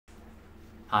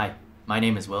Hi, my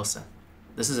name is Wilson.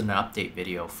 This is an update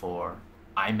video for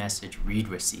iMessage read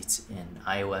receipts in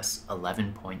iOS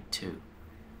 11.2.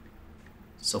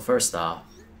 So first off,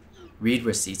 read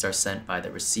receipts are sent by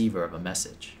the receiver of a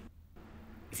message.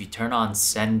 If you turn on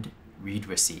Send Read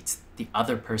Receipts, the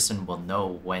other person will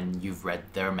know when you've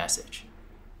read their message.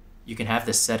 You can have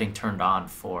this setting turned on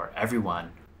for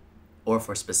everyone or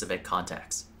for specific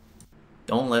contacts.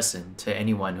 Don't listen to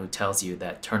anyone who tells you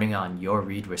that turning on your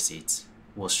read receipts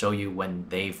will show you when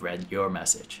they've read your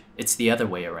message. It's the other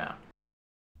way around.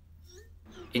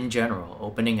 In general,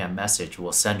 opening a message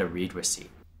will send a read receipt.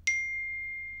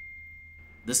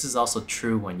 This is also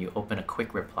true when you open a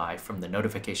quick reply from the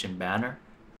notification banner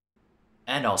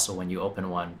and also when you open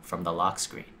one from the lock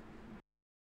screen.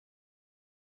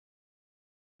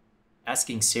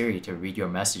 Asking Siri to read your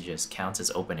messages counts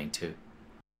as opening too.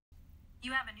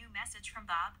 You have a new message from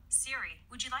Bob. Siri,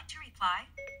 would you like to reply?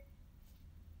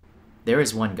 There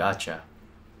is one gotcha.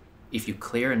 If you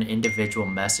clear an individual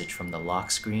message from the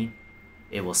lock screen,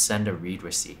 it will send a read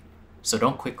receipt. So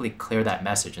don't quickly clear that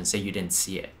message and say you didn't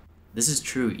see it. This is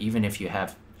true even if you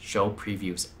have show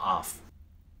previews off.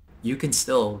 You can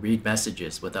still read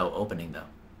messages without opening them.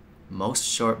 Most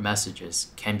short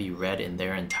messages can be read in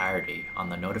their entirety on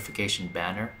the notification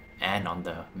banner and on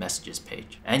the messages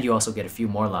page. And you also get a few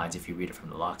more lines if you read it from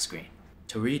the lock screen.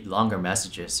 To read longer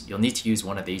messages, you'll need to use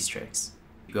one of these tricks.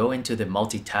 Go into the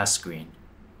multitask screen.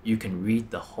 You can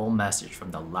read the whole message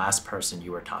from the last person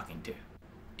you were talking to.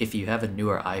 If you have a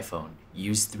newer iPhone,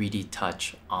 use 3D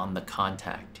Touch on the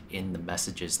contact in the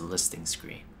messages listing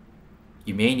screen.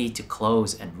 You may need to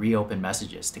close and reopen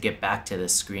messages to get back to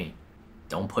this screen.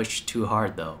 Don't push too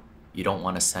hard though. You don't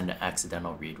want to send an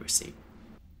accidental read receipt.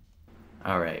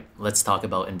 Alright, let's talk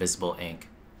about invisible ink.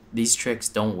 These tricks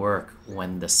don't work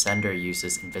when the sender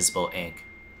uses invisible ink.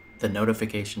 The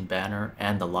notification banner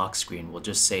and the lock screen will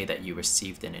just say that you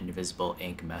received an invisible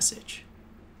ink message.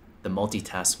 The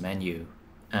multitask menu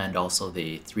and also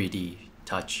the 3D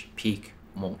Touch peek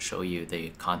won't show you the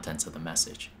contents of the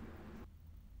message.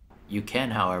 You can,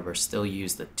 however, still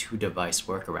use the two-device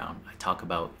workaround I talk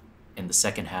about in the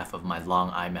second half of my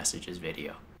long iMessages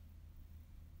video.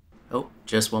 Oh,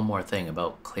 just one more thing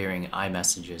about clearing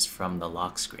iMessages from the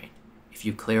lock screen. If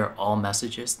you clear all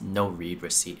messages, no read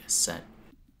receipt is sent.